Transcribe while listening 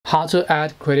How to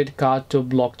add credit card to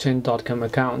blockchain.com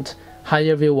account. Hi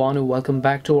everyone and welcome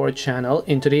back to our channel.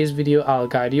 In today's video I'll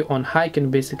guide you on how you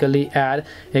can basically add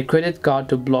a credit card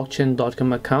to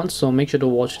blockchain.com account, so make sure to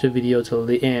watch the video till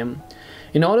the end.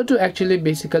 In order to actually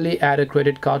basically add a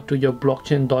credit card to your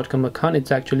blockchain.com account,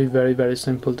 it's actually very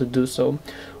simple to do so.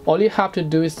 All you have to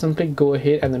do is simply go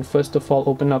ahead and then first of all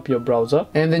open up your browser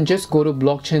and then just go to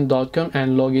blockchain.com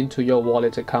and log into your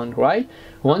wallet account, right?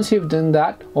 Once you've done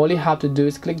that, all you have to do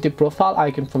is click the profile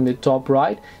icon from the top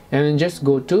right and then just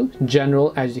go to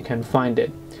general as you can find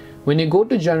it. When you go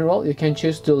to general, you can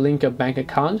choose to link a bank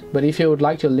account, but if you would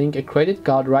like to link a credit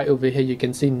card, right over here you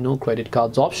can see no credit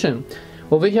cards option.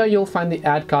 Over here you'll find the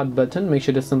add card button. Make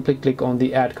sure to simply click on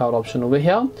the add card option over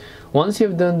here. Once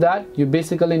you've done that, you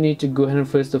basically need to go ahead and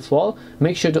first of all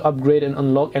make sure to upgrade and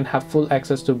unlock and have full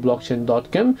access to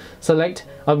blockchain.com. Select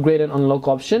upgrade and unlock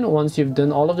option. Once you've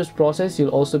done all of this process, you'll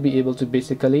also be able to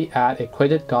basically add a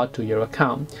credit card to your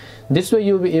account. This way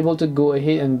you'll be able to go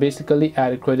ahead and basically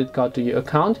add a credit card to your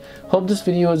account. Hope this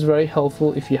video was very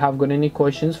helpful. If you have got any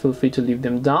questions, feel free to leave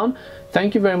them down.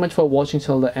 Thank you very much for watching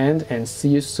till the end and see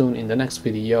you soon in the next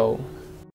video.